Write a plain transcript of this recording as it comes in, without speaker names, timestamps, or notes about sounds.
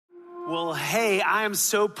Well, hey, I am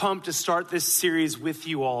so pumped to start this series with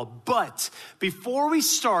you all. But before we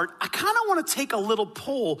start, I kind of want to take a little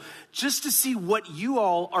poll just to see what you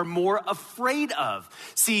all are more afraid of.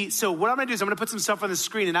 So what I'm going to do is I'm going to put some stuff on the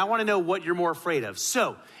screen, and I want to know what you're more afraid of.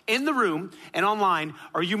 So in the room and online,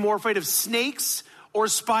 are you more afraid of snakes or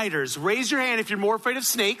spiders? Raise your hand if you're more afraid of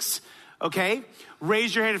snakes, okay?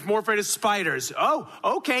 Raise your hand if you're more afraid of spiders. Oh,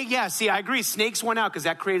 okay, yeah, see, I agree. Snakes went out because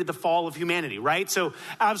that created the fall of humanity, right? So,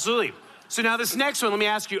 absolutely. So now this next one, let me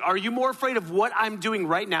ask you, are you more afraid of what I'm doing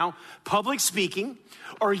right now, public speaking,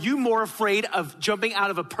 or are you more afraid of jumping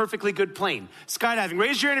out of a perfectly good plane? Skydiving.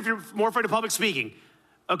 Raise your hand if you're more afraid of public speaking.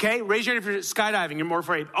 Okay, raise your hand if you're skydiving, you're more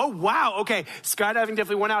afraid. Oh, wow, okay, skydiving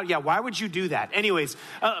definitely went out. Yeah, why would you do that? Anyways,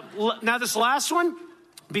 now this last one,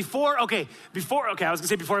 before I was gonna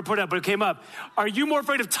say before I put it up, but it came up. Are you more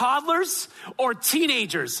afraid of toddlers or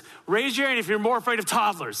teenagers? Raise your hand if you're more afraid of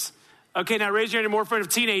toddlers. Okay, now raise your hand if you're more afraid of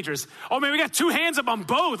teenagers. Oh man, we got two hands up on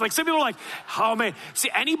both. Like some people are like, oh man. See,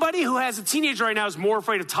 anybody who has a teenager right now is more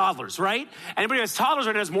afraid of toddlers, right? Anybody who has toddlers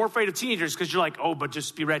right now is more afraid of teenagers because you're like, oh, but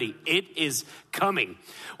just be ready. It is coming.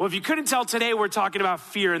 Well, if you couldn't tell, today we're talking about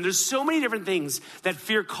fear, and there's so many different things that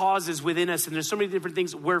fear causes within us, and there's so many different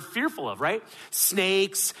things we're fearful of, right?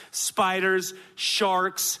 Snakes, spiders,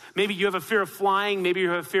 sharks. Maybe you have a fear of flying. Maybe you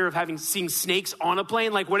have a fear of seeing snakes on a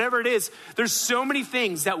plane. Like whatever it is, there's so many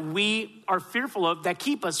things that we are fearful of that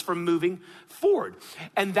keep us from moving forward.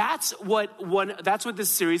 And that's what this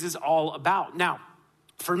series is all about. Now,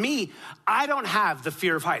 for me, I don't have the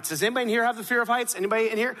fear of heights. Does anybody in here have the fear of heights? Anybody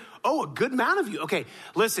in here? Oh, a good amount of you. Okay,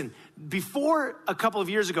 listen, before a couple of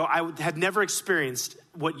years ago, I had never experienced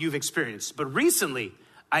what you've experienced. But recently,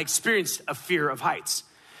 I experienced a fear of heights.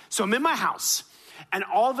 So I'm in my house, and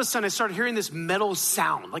all of a sudden I started hearing this metal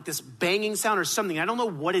sound, like this banging sound or something. I don't know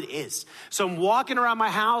what it is. So I'm walking around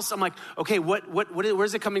my house. I'm like, okay,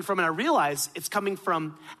 where's it coming from? And I realize it's coming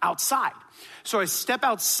from outside. So I step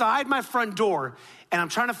outside my front door, and I'm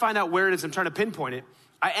trying to find out where it is. I'm trying to pinpoint it.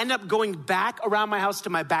 I end up going back around my house to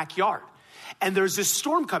my backyard. And there's this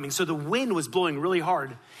storm coming. So the wind was blowing really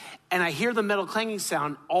hard. And I hear the metal clanging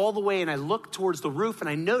sound all the way. And I look towards the roof, and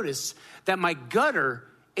I notice that my gutter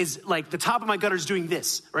is like the top of my gutter is doing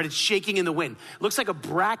this, right? It's shaking in the wind. It looks like a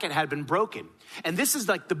bracket had been broken. And this is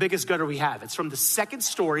like the biggest gutter we have. It's from the second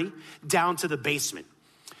story down to the basement.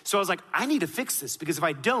 So I was like, I need to fix this, because if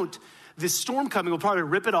I don't, this storm coming will probably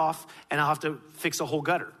rip it off, and I'll have to fix a whole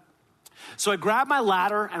gutter. So I grab my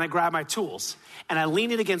ladder and I grab my tools, and I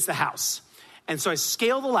lean it against the house. And so I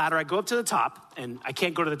scale the ladder, I go up to the top, and I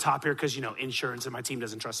can't go to the top here because, insurance and my team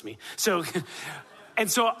doesn't trust me. So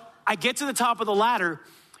I get to the top of the ladder,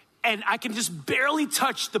 and I can just barely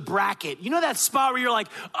touch the bracket. You know that spot where you're like,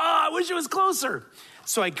 oh, I wish it was closer.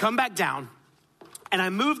 So I come back down, and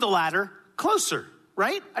I move the ladder closer,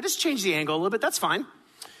 right? I just change the angle a little bit, that's fine.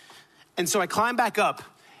 And so I climb back up,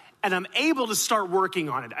 and I'm able to start working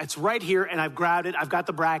on it. It's right here, and I've grabbed it. I've got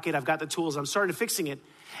the bracket. I've got the tools. I'm starting to fixing it.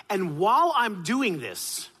 And while I'm doing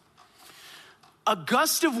this, a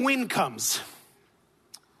gust of wind comes,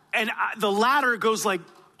 and the ladder goes like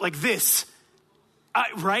this,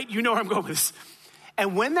 right? You know where I'm going with this.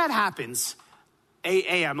 And when that happens,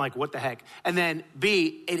 A, I'm like, what the heck? And then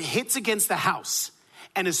B, it hits against the house,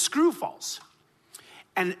 and a screw falls.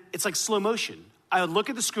 And it's like slow motion. I look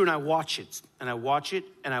at the screw, and I watch it, and I watch it,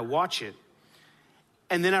 and I watch it.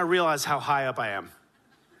 And then I realize how high up I am.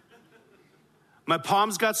 My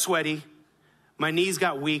palms got sweaty, my knees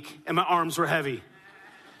got weak, and my arms were heavy.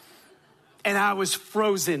 And I was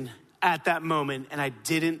frozen at that moment, and I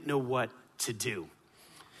didn't know what to do.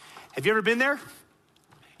 Have you ever been there?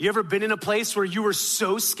 You ever been in a place where you were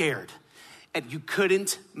so scared and you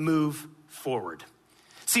couldn't move forward?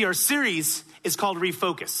 See, our series is called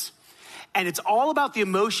Refocus. And it's all about the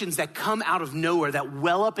emotions that come out of nowhere, that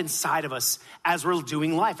well up inside of us as we're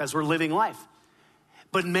doing life, as we're living life.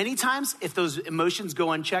 But many times, if those emotions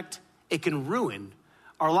go unchecked, it can ruin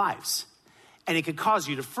our lives. And it could cause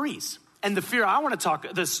you to freeze. And the thing I want to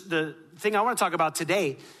talk about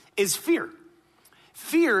today is fear.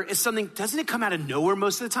 Fear is something, doesn't it come out of nowhere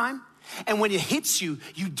most of the time? And when it hits you,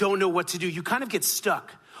 you don't know what to do. You kind of get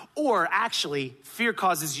stuck. Or actually, fear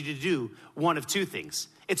causes you to do one of two things.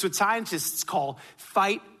 It's what scientists call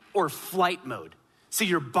fight or flight mode. So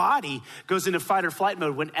your body goes into fight or flight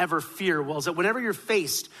mode whenever fear wells up, whenever you're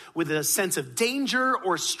faced with a sense of danger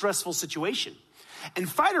or stressful situation. And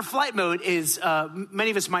fight or flight mode is,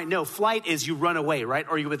 many of us might know, flight is you run away, right?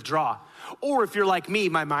 Or you withdraw. Or if you're like me,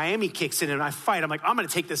 my Miami kicks in and I fight. I'm like, I'm gonna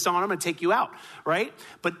take this on, I'm gonna take you out, right?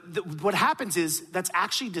 But what happens is that's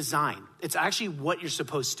actually design. It's actually what you're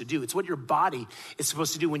supposed to do. It's what your body is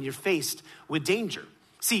supposed to do when you're faced with danger.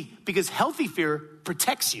 See, because healthy fear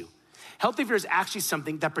protects you. Healthy fear is actually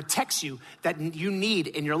something that protects you that you need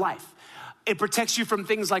in your life. It protects you from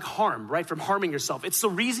things like harm, right? From harming yourself. It's the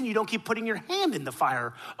reason you don't keep putting your hand in the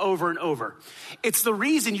fire over and over. It's the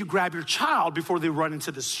reason you grab your child before they run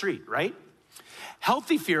into the street, right?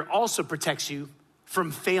 Healthy fear also protects you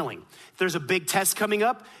from failing. If there's a big test coming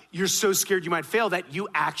up, you're so scared you might fail that you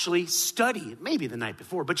actually study, maybe the night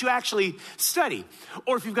before, but you actually study.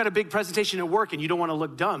 Or if you've got a big presentation at work and you don't want to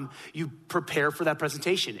look dumb, you prepare for that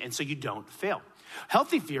presentation, and so you don't fail.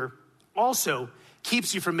 Healthy fear also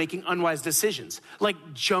keeps you from making unwise decisions, like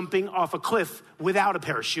jumping off a cliff without a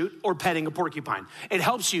parachute or petting a porcupine. It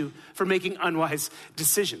helps you from making unwise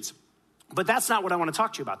decisions. But that's not what I want to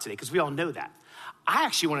talk to you about today, because we all know that. I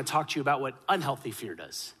actually want to talk to you about what unhealthy fear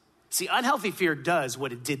does. See, unhealthy fear does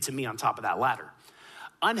what it did to me on top of that ladder.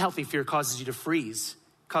 Unhealthy fear causes you to freeze,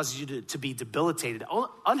 causes you to be debilitated.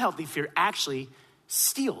 Unhealthy fear actually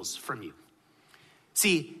steals from you.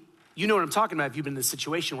 See, you know what I'm talking about if you've been in this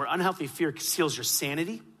situation where unhealthy fear steals your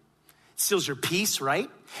sanity, steals your peace, right?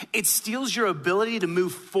 It steals your ability to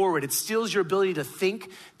move forward. It steals your ability to think,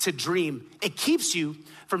 to dream. It keeps you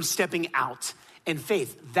from stepping out in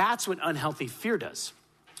faith. That's what unhealthy fear does.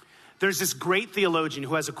 There's this great theologian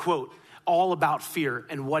who has a quote all about fear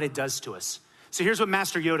and what it does to us. So here's what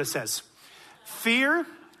Master Yoda says. Fear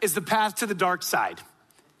is the path to the dark side.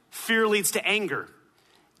 Fear leads to anger.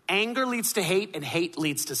 Anger leads to hate, and hate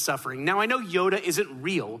leads to suffering. Now, I know Yoda isn't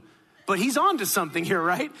real, but he's on to something here,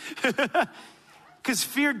 right? Because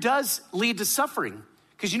fear does lead to suffering.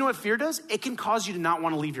 Because you know what fear does? It can cause you to not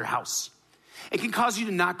want to leave your house. It can cause you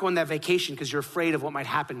to not go on that vacation because you're afraid of what might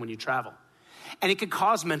happen when you travel. And it can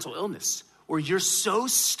cause mental illness where you're so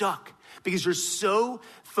stuck because you're so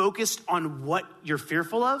focused on what you're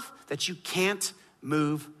fearful of that you can't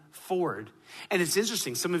move forward. And it's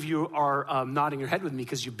interesting. Some of you are nodding your head with me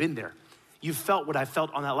because you've been there. You've felt what I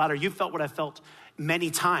felt on that ladder. You've felt what I felt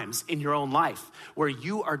many times in your own life where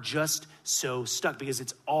you are just so stuck because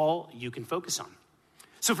it's all you can focus on.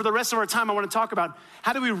 So for the rest of our time, I want to talk about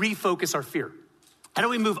how do we refocus our fear? How do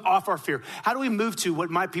we move off our fear? How do we move to what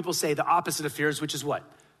my people say the opposite of fears, which is what?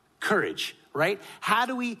 Courage, right? How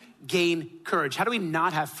do we gain courage? How do we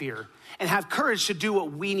not have fear and have courage to do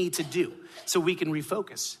what we need to do so we can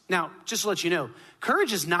refocus? Now, just to let you know,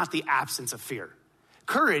 courage is not the absence of fear.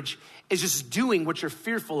 Courage is just doing what you're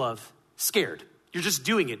fearful of, scared. You're just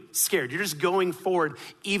doing it scared. You're just going forward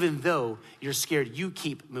even though you're scared. You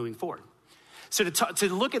keep moving forward. So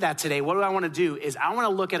to look at that today, what I want to do is I want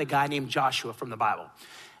to look at a guy named Joshua from the Bible.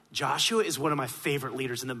 Joshua is one of my favorite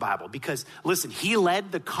leaders in the Bible because, listen, he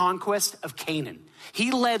led the conquest of Canaan.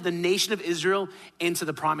 He led the nation of Israel into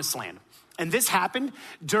the promised land. And this happened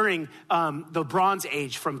during the Bronze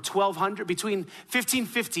Age from between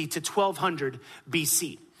 1550 to 1200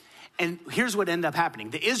 BC. And here's what ended up happening.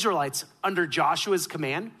 The Israelites, under Joshua's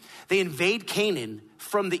command, they invade Canaan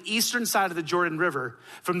from the eastern side of the Jordan River,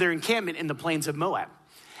 from their encampment in the plains of Moab.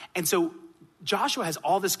 And so Joshua has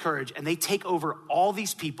all this courage, and they take over all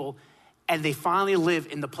these people, and they finally live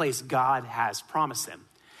in the place God has promised them.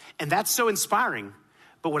 And that's so inspiring.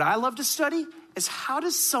 But what I love to study is how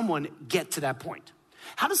does someone get to that point?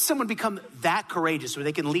 How does someone become that courageous where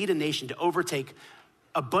they can lead a nation to overtake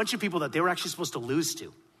a bunch of people that they were actually supposed to lose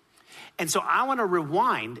to? And so I want to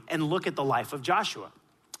rewind and look at the life of Joshua.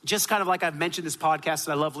 Just kind of like I've mentioned this podcast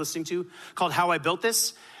that I love listening to called How I Built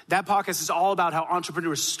This. That podcast is all about how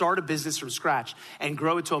entrepreneurs start a business from scratch and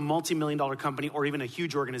grow it to a multi-million-dollar company or even a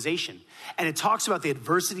huge organization. And it talks about the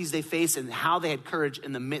adversities they face and how they had courage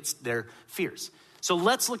in the midst of their fears. So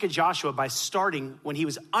let's look at Joshua by starting when he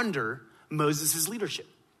was under Moses' leadership.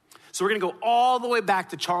 So we're gonna go all the way back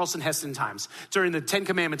to Charleston Heston times during the 10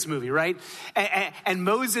 Commandments movie, right? And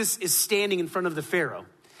Moses is standing in front of the Pharaoh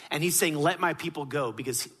and he's saying, let my people go,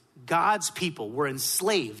 because God's people were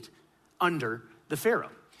enslaved under the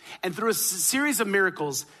Pharaoh. And through a series of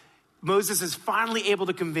miracles, Moses is finally able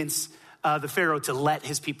to convince the Pharaoh to let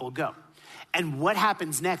his people go. And what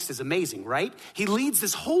happens next is amazing, right? He leads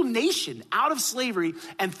this whole nation out of slavery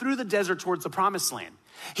and through the desert towards the promised land.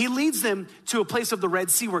 He leads them to a place of the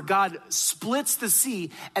Red Sea where God splits the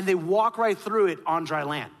sea and they walk right through it on dry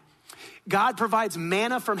land. God provides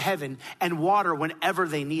manna from heaven and water whenever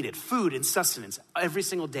they need it, food and sustenance every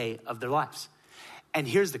single day of their lives. And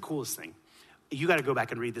here's the coolest thing. You got to go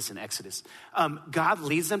back and read this in Exodus. God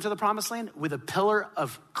leads them to the promised land with a pillar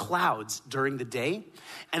of clouds during the day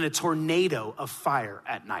and a tornado of fire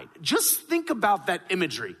at night. Just think about that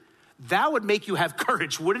imagery. That would make you have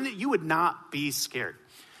courage, wouldn't it? You would not be scared.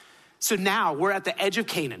 So now we're at the edge of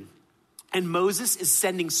Canaan, and Moses is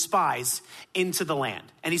sending spies into the land,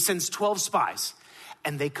 and he sends 12 spies.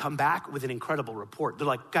 And they come back with an incredible report. They're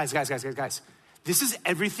like, guys, this is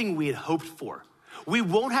everything we had hoped for. We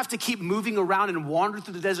won't have to keep moving around and wander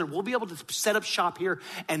through the desert. We'll be able to set up shop here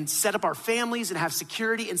and set up our families and have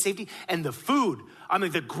security and safety. And the food, I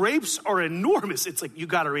mean, the grapes are enormous. It's like, you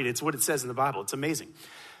got to read it. It's what it says in the Bible. It's amazing.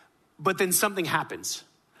 But then something happens.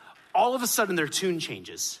 All of a sudden their tune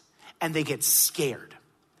changes and they get scared.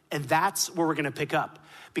 And that's where we're going to pick up,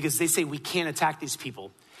 because they say we can't attack these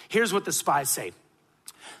people. Here's what the spies say.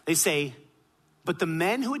 They say, but the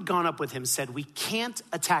men who had gone up with him said, we can't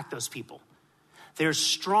attack those people. They're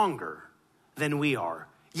stronger than we are.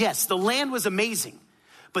 Yes, the land was amazing,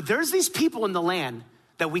 but there's these people in the land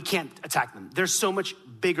that we can't attack them. They're so much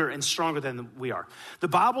bigger and stronger than we are. The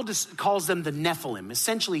Bible just calls them the Nephilim,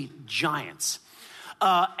 essentially giants.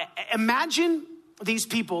 Imagine these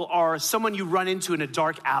people are someone you run into in a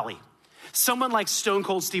dark alley. Someone like Stone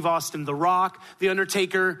Cold Steve Austin, The Rock, The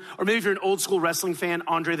Undertaker, or maybe if you're an old school wrestling fan,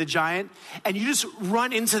 Andre the Giant, and you just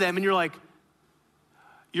run into them and you're like,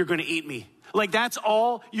 you're gonna eat me. Like, that's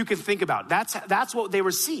all you can think about. That's what they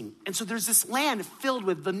were seeing. And so there's this land filled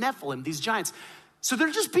with the Nephilim, these giants. So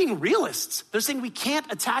they're just being realists. They're saying we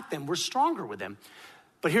can't attack them. We're stronger with them.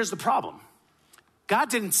 But here's the problem. God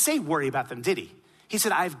didn't say worry about them, did he? He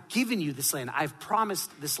said, I've given you this land. I've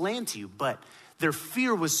promised this land to you. But their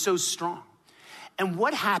fear was so strong. And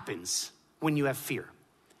what happens when you have fear?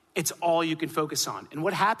 It's all you can focus on. And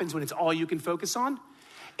what happens when it's all you can focus on?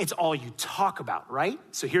 It's all you talk about, right?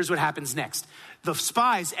 So here's what happens next. The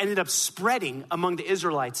spies ended up spreading among the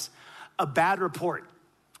Israelites a bad report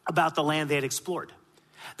about the land they had explored.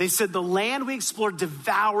 They said, the land we explored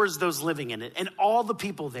devours those living in it, and all the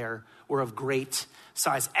people there were of great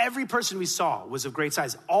size. Every person we saw was of great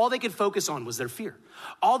size. All they could focus on was their fear.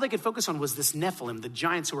 All they could focus on was this Nephilim, the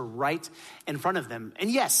giants who were right in front of them. And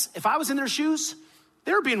yes, if I was in their shoes,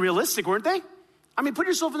 they were being realistic, weren't they? I mean, put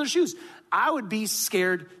yourself in their shoes. I would be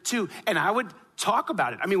scared too, and I would talk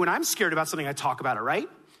about it. I mean, when I'm scared about something, I talk about it, right?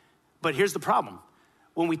 But here's the problem.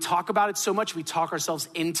 When we talk about it so much, we talk ourselves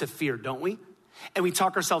into fear, don't we? And we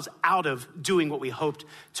talk ourselves out of doing what we hoped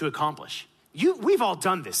to accomplish. We've all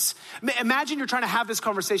done this. Imagine you're trying to have this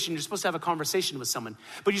conversation. You're supposed to have a conversation with someone,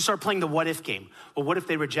 but you start playing the what if game. Well, what if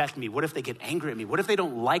they reject me? What if they get angry at me? What if they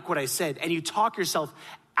don't like what I said? And you talk yourself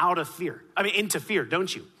out of fear. I mean, into fear,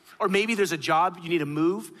 don't you? Or maybe there's a job, you need to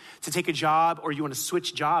move to take a job, or you want to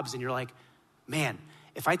switch jobs and you're like, man,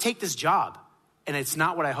 if I take this job and it's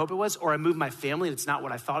not what I hope it was, or I move my family and it's not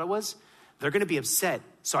what I thought it was, they're gonna be upset.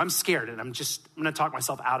 So I'm scared and I'm gonna talk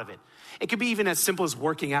myself out of it. It could be even as simple as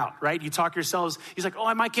working out, right? You talk yourselves, he's like, oh,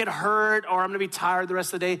 I might get hurt, or I'm gonna be tired the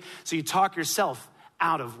rest of the day. So you talk yourself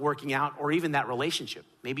out of working out, or even that relationship.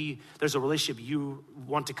 Maybe there's a relationship you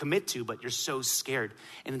want to commit to, but you're so scared,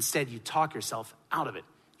 and instead you talk yourself out of it.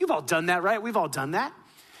 You've all done that, right? We've all done that.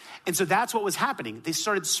 And so that's what was happening. They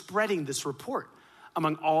started spreading this report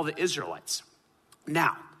among all the Israelites.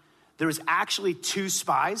 Now, there was actually 2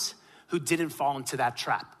 spies who didn't fall into that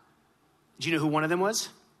trap. Do you know who one of them was?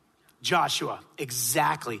 Joshua,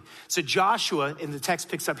 exactly. So Joshua in the text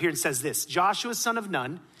picks up here and says this, Joshua, son of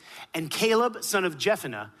Nun, and Caleb, son of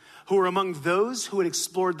Jephunneh, who were among those who had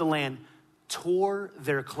explored the land, tore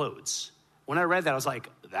their clothes. When I read that, I was like,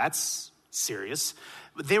 that's serious.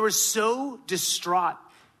 But they were so distraught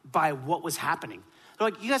by what was happening. They're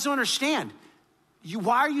like, you guys don't understand.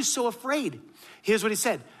 Why are you so afraid? Here's what he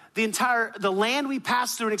said. The land we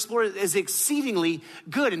passed through and explored is exceedingly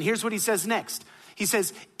good. And here's what he says next. He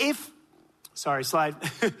says, if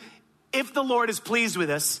the Lord is pleased with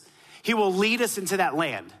us, he will lead us into that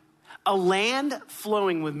land, a land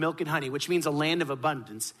flowing with milk and honey, which means a land of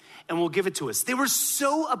abundance, and will give it to us. They were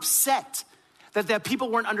so upset that people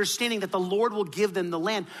weren't understanding that the Lord will give them the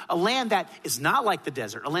land, a land that is not like the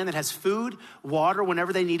desert, a land that has food, water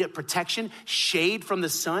whenever they need it, protection, shade from the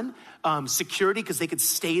sun, security because they could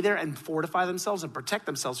stay there and fortify themselves and protect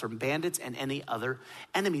themselves from bandits and any other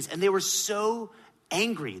enemies. And they were so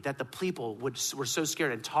angry that the people were so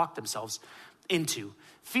scared and talked themselves into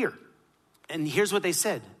fear. And here's what they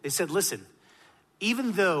said. They said, listen,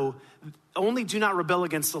 even though only do not rebel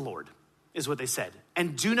against the Lord, is what they said.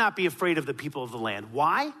 And do not be afraid of the people of the land.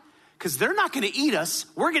 Why? Because they're not gonna eat us.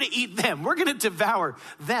 We're gonna eat them. We're gonna devour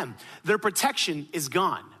them. Their protection is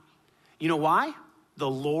gone. You know why? The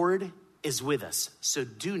Lord is with us. So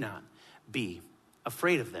do not be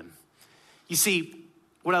afraid of them. You see,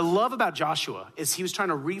 what I love about Joshua is he was trying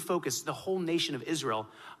to refocus the whole nation of Israel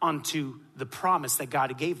onto the promise that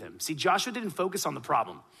God gave them. See, Joshua didn't focus on the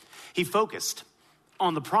problem. He focused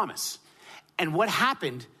on the promise. And what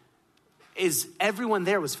happened is everyone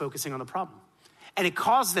there was focusing on the problem. And it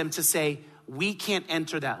caused them to say, we can't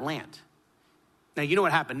enter that land. Now, you know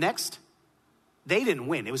what happened next? They didn't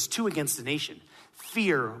win. It was 2 against the nation.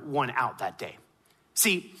 Fear won out that day.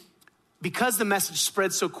 See, because the message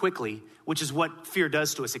spread so quickly, which is what fear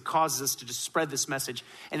does to us, it causes us to just spread this message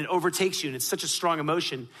and it overtakes you and it's such a strong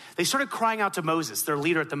emotion. They started crying out to Moses, their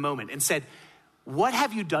leader at the moment, and said, what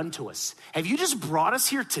have you done to us? Have you just brought us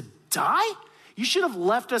here to die? You should have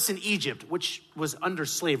left us in Egypt, which was under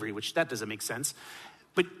slavery, which that doesn't make sense.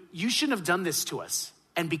 But you shouldn't have done this to us.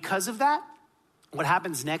 And because of that, what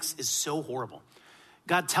happens next is so horrible.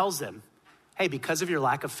 God tells them, hey, because of your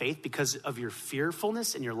lack of faith, because of your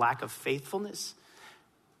fearfulness and your lack of faithfulness,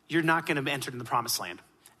 you're not going to enter in the promised land.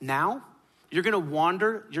 Now, you're going to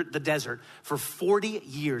wander the desert for 40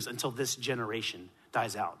 years until this generation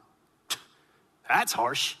dies out. That's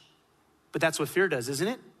harsh, but that's what fear does, isn't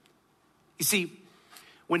it? You see,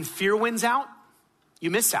 when fear wins out,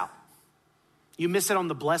 you miss out. You miss out on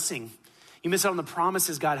the blessing. You miss out on the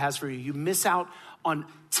promises God has for you. You miss out on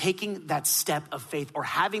taking that step of faith or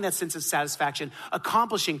having that sense of satisfaction,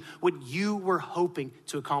 accomplishing what you were hoping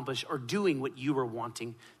to accomplish or doing what you were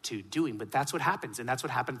wanting to doing. But that's what happens, and that's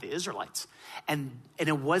what happened to the Israelites. And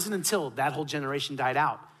it wasn't until that whole generation died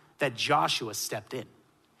out that Joshua stepped in.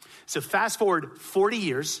 So fast forward 40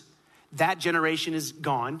 years, that generation is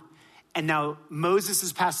gone, and now Moses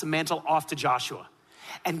has passed the mantle off to Joshua.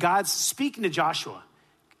 And God's speaking to Joshua,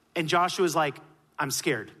 and Joshua's like, I'm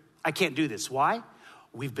scared. I can't do this. Why?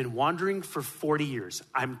 We've been wandering for 40 years.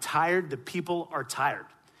 I'm tired. The people are tired.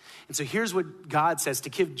 And so here's what God says to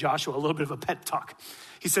give Joshua a little bit of a pep talk.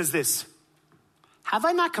 He says this, have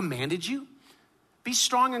I not commanded you? Be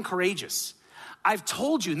strong and courageous. I've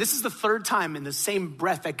told you, and this is the 3rd time in the same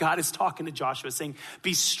breath that God is talking to Joshua, saying,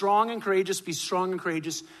 be strong and courageous, be strong and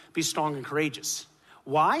courageous, be strong and courageous.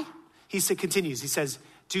 Why? He continues, he says,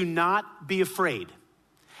 do not be afraid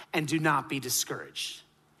and do not be discouraged.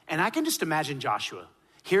 And I can just imagine Joshua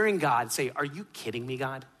hearing God say, are you kidding me,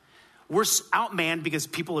 God? We're outmanned because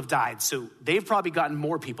people have died. So they've probably gotten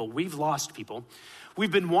more people. We've lost people.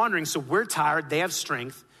 We've been wandering, so we're tired. They have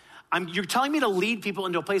strength. You're telling me to lead people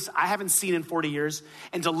into a place I haven't seen in 40 years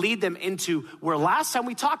and to lead them into where last time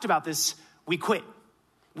we talked about this, we quit.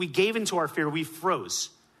 We gave into our fear. We froze.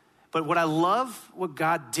 But what I love, what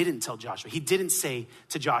God didn't tell Joshua, he didn't say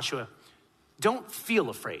to Joshua, don't feel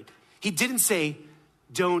afraid. He didn't say,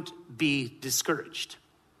 don't be discouraged.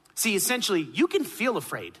 See, essentially, you can feel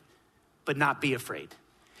afraid, but not be afraid.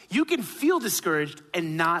 You can feel discouraged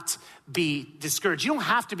and not be discouraged. You don't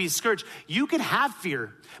have to be discouraged. You can have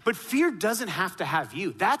fear, but fear doesn't have to have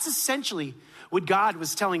you. That's essentially what God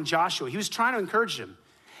was telling Joshua. He was trying to encourage him.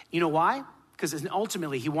 You know why? Because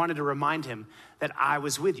ultimately he wanted to remind him that I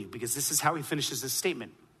was with you, because this is how he finishes this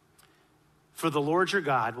statement. For the Lord your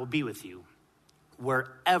God will be with you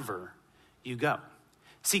wherever you go.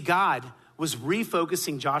 See, God was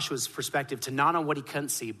refocusing Joshua's perspective to not on what he couldn't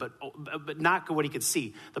see, but not what he could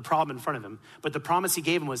see, the problem in front of him. But the promise he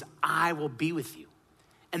gave him was, I will be with you.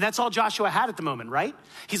 And that's all Joshua had at the moment, right?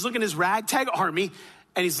 He's looking at his ragtag army,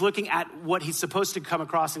 and he's looking at what he's supposed to come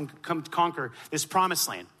across and come conquer this promised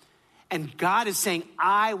land. And God is saying,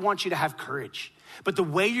 I want you to have courage. But the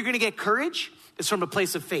way you're gonna get courage is from a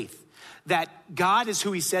place of faith, that God is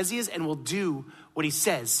who he says he is and will do what he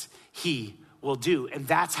says he will do. And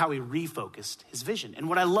that's how he refocused his vision. And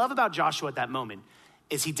what I love about Joshua at that moment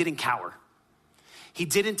is he didn't cower. He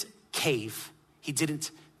didn't cave. He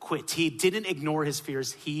didn't quit. He didn't ignore his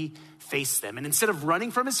fears. He faced them. And instead of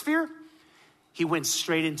running from his fear, he went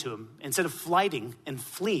straight into him. Instead of flighting and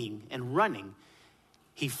fleeing and running,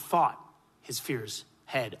 he fought his fears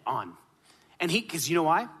head on. And because you know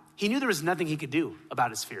why? He knew there was nothing he could do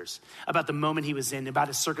about his fears, about the moment he was in, about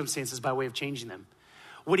his circumstances by way of changing them.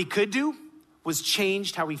 What he could do was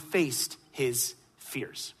changed how he faced his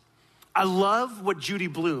fears. I love what Judy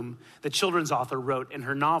Blume, the children's author, wrote in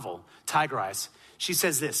her novel, Tiger Eyes. She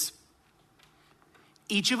says this,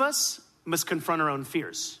 each of us must confront our own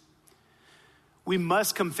fears. We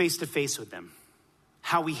must come face to face with them.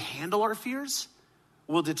 How we handle our fears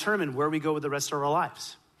will determine where we go with the rest of our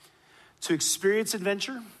lives. To experience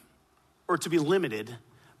adventure or to be limited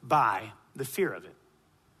by the fear of it.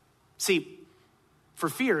 See, for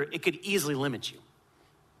fear, it could easily limit you.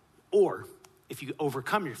 Or if you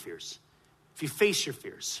overcome your fears, if you face your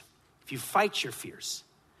fears, if you fight your fears,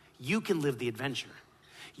 you can live the adventure.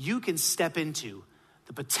 You can step into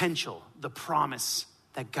the potential, the promise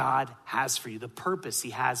that God has for you, the purpose he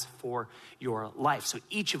has for your life. So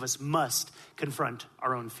each of us must confront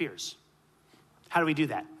our own fears. How do we do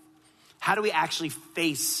that? How do we actually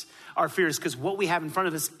face our fears? Because what we have in front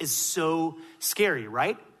of us is so scary,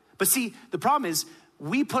 right? But see, the problem is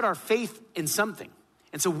we put our faith in something.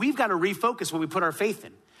 And so we've got to refocus what we put our faith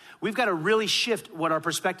in. We've got to really shift what our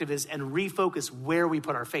perspective is and refocus where we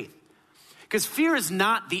put our faith. Because fear is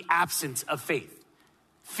not the absence of faith.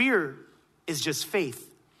 Fear is just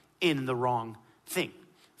faith in the wrong thing.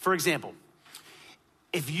 For example,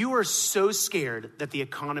 if you are so scared that the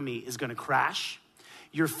economy is going to crash,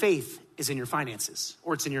 your faith is in your finances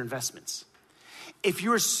or it's in your investments. If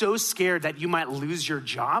you are so scared that you might lose your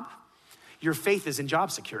job, your faith is in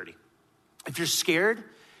job security. If you're scared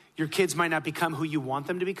your kids might not become who you want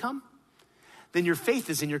them to become, then your faith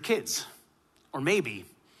is in your kids. Or maybe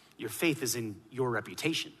your faith is in your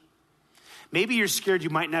reputation. Maybe you're scared you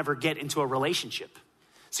might never get into a relationship.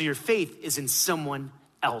 So your faith is in someone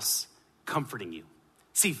else comforting you.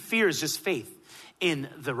 See, fear is just faith in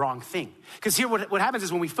the wrong thing. Because here what happens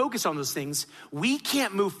is when we focus on those things, we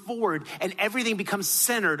can't move forward and everything becomes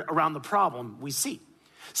centered around the problem we see.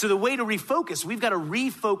 So the way to refocus, we've got to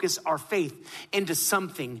refocus our faith into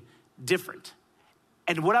something different.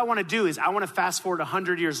 And what I want to do is I want to fast forward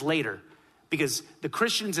 100 years later, because the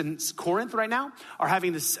Christians in Corinth right now are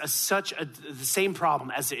having the same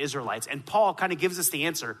problem as the Israelites. And Paul kind of gives us the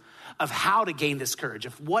answer of how to gain this courage,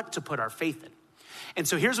 of what to put our faith in. And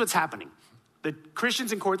so here's what's happening. The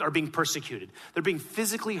Christians in Corinth are being persecuted. They're being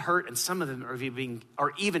physically hurt, and some of them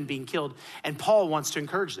are even being killed. And Paul wants to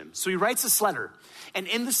encourage them. So he writes this letter. And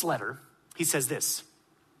in this letter, he says this: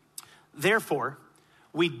 "Therefore,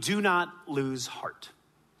 we do not lose heart.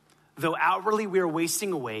 Though outwardly we are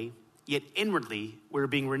wasting away, yet inwardly we're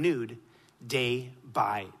being renewed day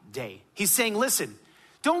by day." He's saying, listen,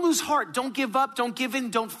 don't lose heart. Don't give up. Don't give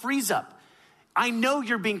in. Don't freeze up. I know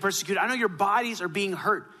you're being persecuted. I know your bodies are being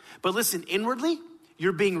hurt. But listen, inwardly,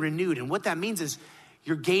 you're being renewed. And what that means is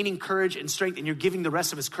you're gaining courage and strength, and you're giving the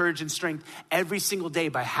rest of us courage and strength every single day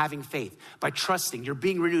by having faith, by trusting. You're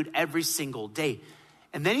being renewed every single day.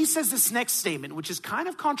 And then he says this next statement, which is kind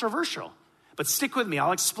of controversial. But stick with me,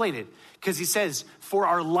 I'll explain it. Because he says, "For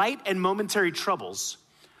our light and momentary troubles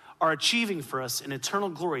are achieving for us an eternal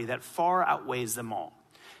glory that far outweighs them all."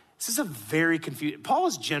 This is a very confusing, Paul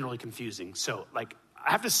is generally confusing. So I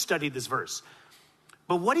have to study this verse.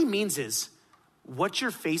 But what he means is, what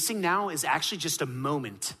you're facing now is actually just a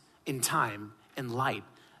moment in time in light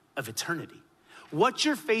of eternity. What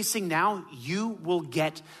you're facing now, you will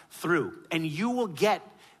get through. And you will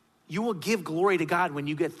give glory to God when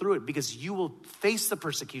you get through it, because you will face the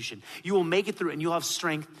persecution. You will make it through, and you'll have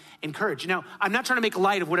strength and courage. Now, I'm not trying to make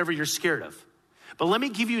light of whatever you're scared of, but let me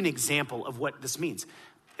give you an example of what this means.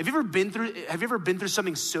 Have you ever been through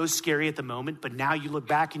something so scary at the moment, but now you look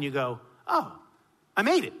back and you go, oh, I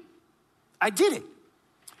made it. I did it.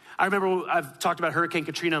 I remember I've talked about Hurricane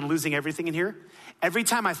Katrina and losing everything in here. Every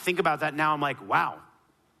time I think about that now, I'm like, wow,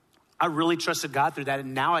 I really trusted God through that.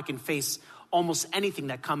 And now I can face almost anything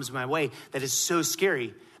that comes my way that is so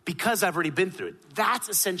scary because I've already been through it. That's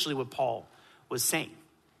essentially what Paul was saying.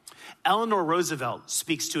 Eleanor Roosevelt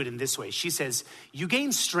speaks to it in this way. She says, "You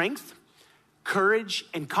gain strength, courage,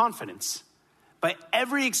 and confidence by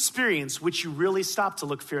every experience which you really stop to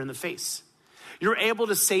look fear in the face. You're able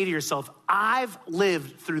to say to yourself, I've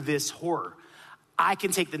lived through this horror. I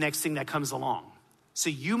can take the next thing that comes along. So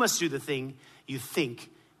you must do the thing you think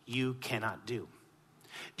you cannot do."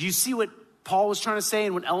 Do you see what Paul was trying to say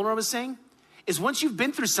and what Eleanor was saying? Is once you've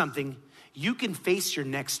been through something, you can face your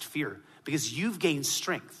next fear because you've gained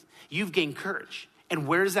strength. You've gained courage. And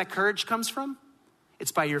where does that courage comes from?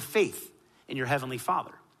 It's by your faith in your Heavenly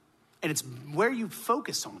Father. And it's where you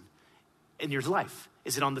focus on in your life.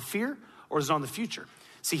 Is it on the fear or is it on the future?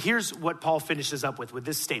 See, here's what Paul finishes up with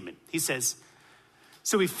this statement. He says,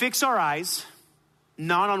 "So we fix our eyes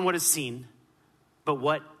not on what is seen, but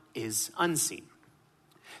what is unseen.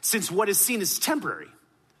 Since what is seen is temporary,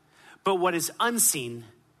 but what is unseen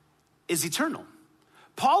is eternal."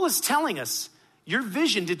 Paul is telling us your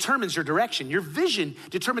vision determines your direction. Your vision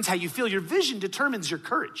determines how you feel. Your vision determines your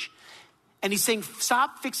courage. And he's saying,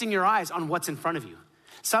 stop fixing your eyes on what's in front of you.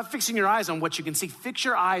 Stop fixing your eyes on what you can see. Fix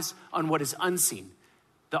your eyes on what is unseen.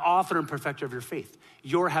 The author and perfecter of your faith,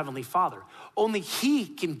 your Heavenly Father. Only He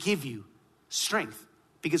can give you strength.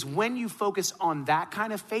 Because when you focus on that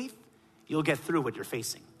kind of faith, you'll get through what you're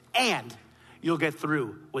facing. And you'll get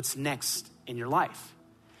through what's next in your life.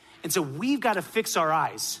 And so we've got to fix our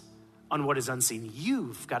eyes on what is unseen.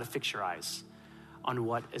 You've got to fix your eyes on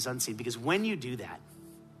what is unseen. Because when you do that,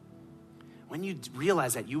 when you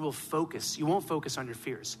realize that, you won't focus on your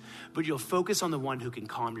fears, but you'll focus on the one who can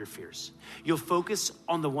calm your fears. You'll focus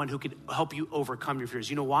on the one who can help you overcome your fears.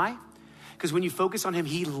 You know why? Because when you focus on Him,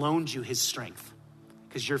 He loans you His strength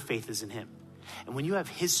because your faith is in Him. And when you have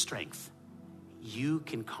His strength, you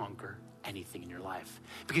can conquer anything in your life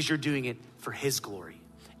because you're doing it for His glory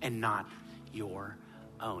and not your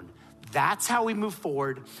own. That's how we move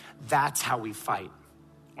forward. That's how we fight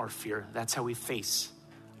our fear. That's how we face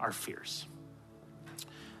our fears.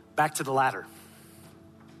 Back to the ladder.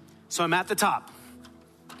 So I'm at the top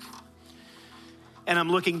and I'm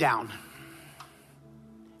looking down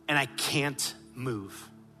and I can't move.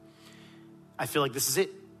 I feel like this is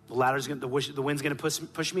it. The wind's gonna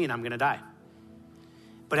push me and I'm gonna die.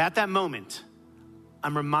 But at that moment,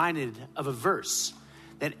 I'm reminded of a verse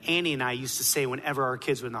that Annie and I used to say whenever our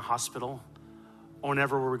kids were in the hospital or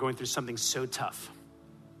whenever we were going through something so tough.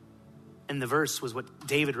 And the verse was what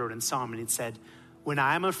David wrote in Psalm, and it said, when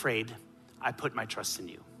I am afraid, I put my trust in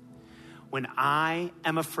you. When I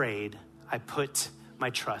am afraid, I put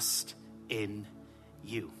my trust in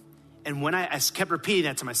you. And when I kept repeating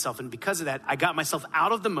that to myself, and because of that, I got myself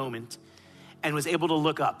out of the moment and was able to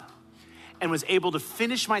look up and was able to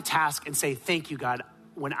finish my task and say, thank you, God.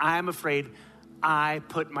 When I am afraid, I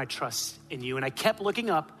put my trust in you. And I kept looking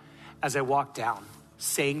up as I walked down,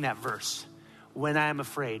 saying that verse. When I am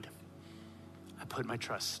afraid, I put my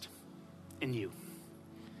trust in you.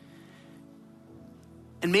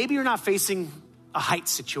 And maybe you're not facing a height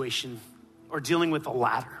situation or dealing with a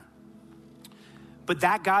ladder. But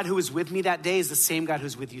that God who was with me that day is the same God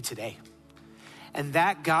who's with you today. And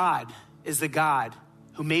that God is the God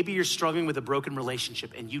who maybe you're struggling with a broken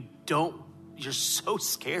relationship and you're so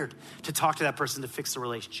scared to talk to that person to fix the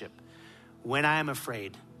relationship. When I am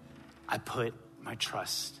afraid, I put my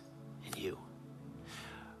trust in you.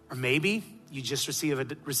 Or maybe you just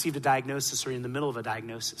received a diagnosis, or you're in the middle of a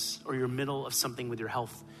diagnosis, or you're in the middle of something with your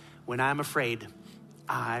health. When I'm afraid,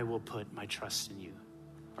 I will put my trust in you.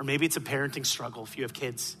 Or maybe it's a parenting struggle if you have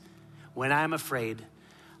kids. When I'm afraid,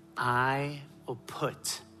 I will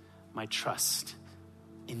put my trust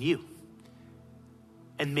in you.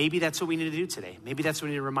 And maybe that's what we need to do today. Maybe that's what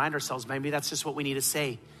we need to remind ourselves. Maybe that's just what we need to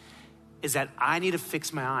say, is that I need to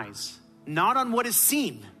fix my eyes, not on what is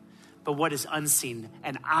seen, but what is unseen.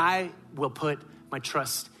 And I will put my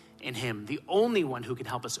trust in him, the only one who can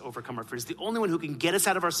help us overcome our fears, the only one who can get us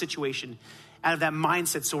out of our situation, out of that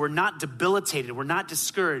mindset, so we're not debilitated, we're not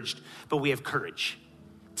discouraged, but we have courage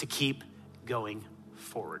to keep going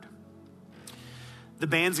forward. The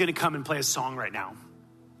band's gonna come and play a song right now.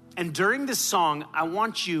 And during this song, I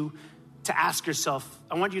want you to ask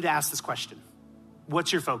this question.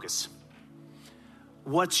 What's your focus?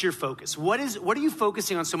 What's your focus? What are you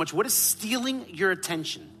focusing on so much? What is stealing your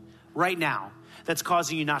attention right now that's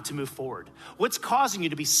causing you not to move forward? What's causing you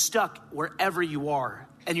to be stuck wherever you are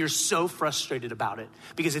and you're so frustrated about it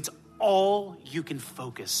because it's all you can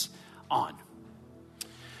focus on?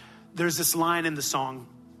 There's this line in the song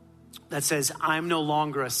that says, I'm no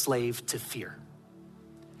longer a slave to fear.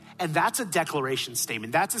 And that's a declaration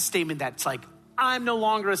statement. That's a statement that's like, I'm no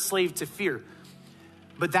longer a slave to fear.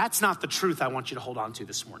 But that's not the truth I want you to hold on to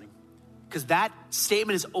this morning. Because that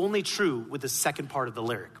statement is only true with the second part of the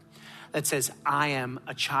lyric that says, I am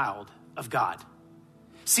a child of God.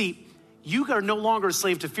 See, you are no longer a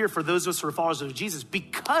slave to fear for those of us who are followers of Jesus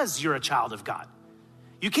because you're a child of God.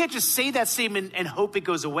 You can't just say that statement and hope it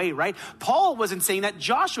goes away, right? Paul wasn't saying that.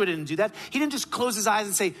 Joshua didn't do that. He didn't just close his eyes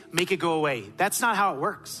and say, make it go away. That's not how it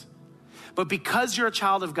works. But because you're a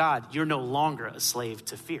child of God, you're no longer a slave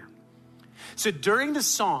to fear. So during this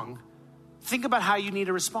song, think about how you need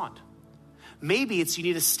to respond. Maybe it's you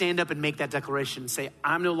need to stand up and make that declaration and say,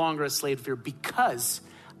 I'm no longer a slave to fear because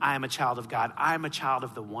I am a child of God. I am a child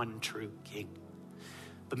of the one true King.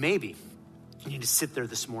 But maybe you need to sit there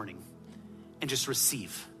this morning and just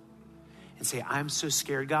receive and say, I'm so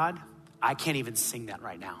scared, God, I can't even sing that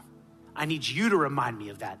right now. I need you to remind me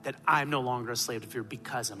of that I'm no longer a slave to fear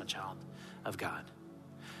because I'm a child of God.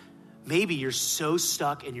 Maybe you're so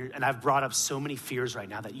stuck and I've brought up so many fears right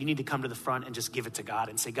now that you need to come to the front and just give it to God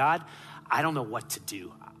and say, God, I don't know what to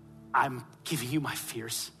do. I'm giving you my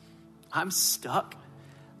fears. I'm stuck.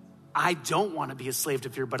 I don't want to be a slave to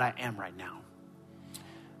fear, but I am right now.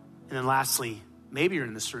 And then lastly, maybe you're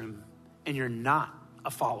in this room and you're not a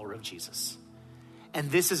follower of Jesus. And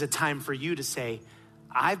this is a time for you to say,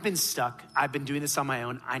 I've been stuck. I've been doing this on my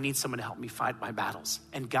own. I need someone to help me fight my battles.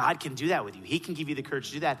 And God can do that with you. He can give you the courage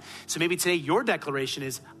to do that. So maybe today your declaration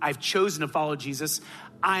is, I've chosen to follow Jesus.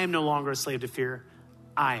 I am no longer a slave to fear.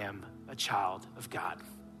 I am a child of God.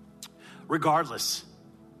 Regardless,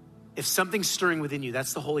 if something's stirring within you,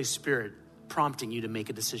 that's the Holy Spirit prompting you to make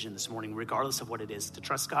a decision this morning, regardless of what it is, to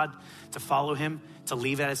trust God, to follow him, to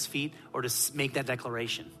leave at his feet, or to make that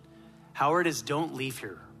declaration. However it is, don't leave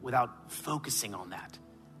here without focusing on that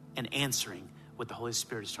and answering what the Holy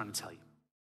Spirit is trying to tell you.